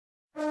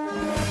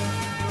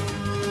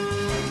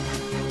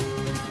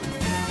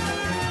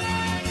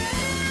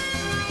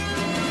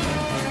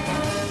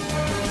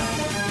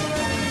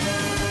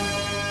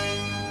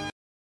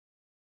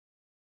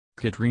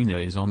Caitriona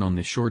is on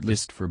the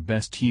shortlist for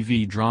Best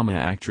TV Drama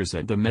Actress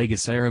at the mega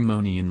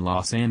ceremony in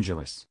Los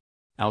Angeles.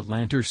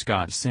 OUTLANDER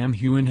Scot Sam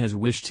Heughan has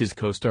wished his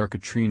co-star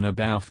Caitriona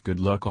Balfe good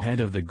luck ahead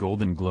of the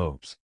Golden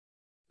Globes.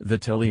 The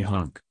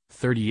telehunk,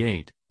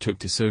 38, took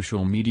to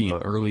social media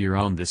earlier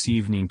on this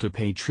evening to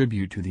pay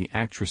tribute to the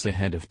actress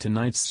ahead of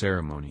tonight's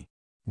ceremony.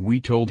 "We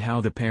told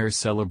how the pair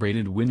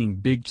celebrated winning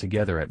big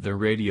together at the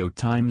Radio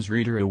Times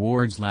Reader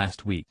Awards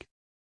last week.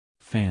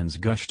 Fans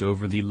gushed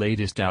over the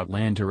latest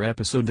Outlander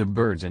episode The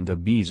Birds and the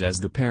Bees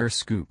as the pair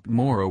scooped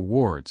more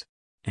awards.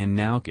 And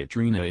now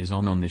Caitriona is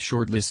on the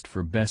shortlist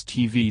for Best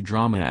TV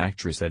Drama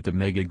Actress at the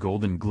mega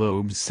Golden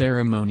Globes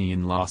ceremony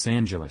in Los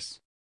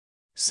Angeles."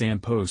 Sam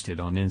posted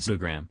on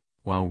Instagram,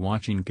 "While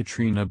watching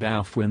Caitriona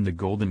Balfe win the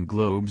Golden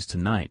Globes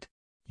tonight,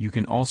 you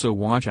can also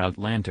watch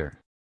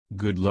Outlander.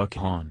 Good luck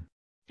hon.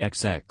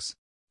 XX.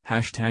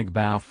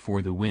 #Balfe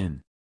for the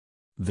win."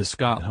 The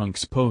Scot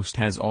Hunk's post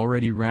has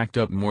already racked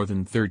up more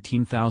than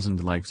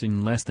 13,000 likes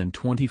in less than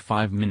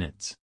 25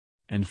 minutes.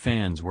 And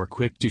fans were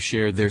quick to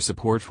share their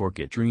support for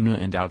Caitriona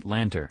and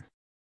Outlander.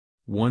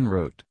 One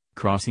wrote,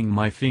 "Crossing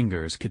my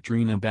fingers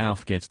Caitriona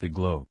Balfe gets the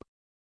Globe."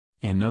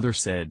 Another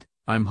said,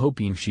 "I'm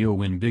hoping she'll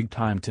win big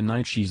time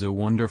tonight, she's a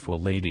wonderful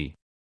lady."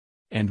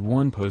 And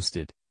one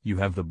posted, "You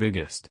have the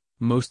biggest,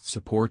 most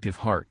supportive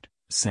heart,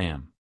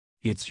 Sam.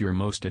 It's your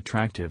most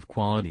attractive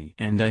quality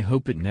and I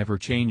hope it never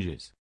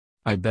changes.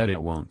 I bet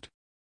it won't."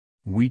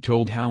 We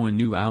told how a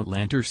new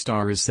Outlander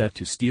star is set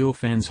to steal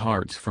fans'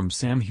 hearts from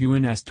Sam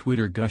Heughan as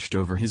Twitter gushed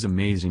over his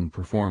amazing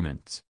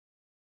performance.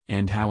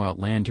 And how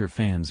Outlander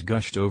fans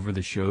gushed over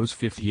the show's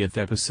 50th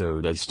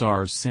episode as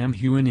stars Sam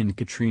Heughan and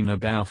Caitriona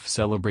Balfe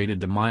celebrated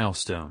the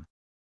milestone.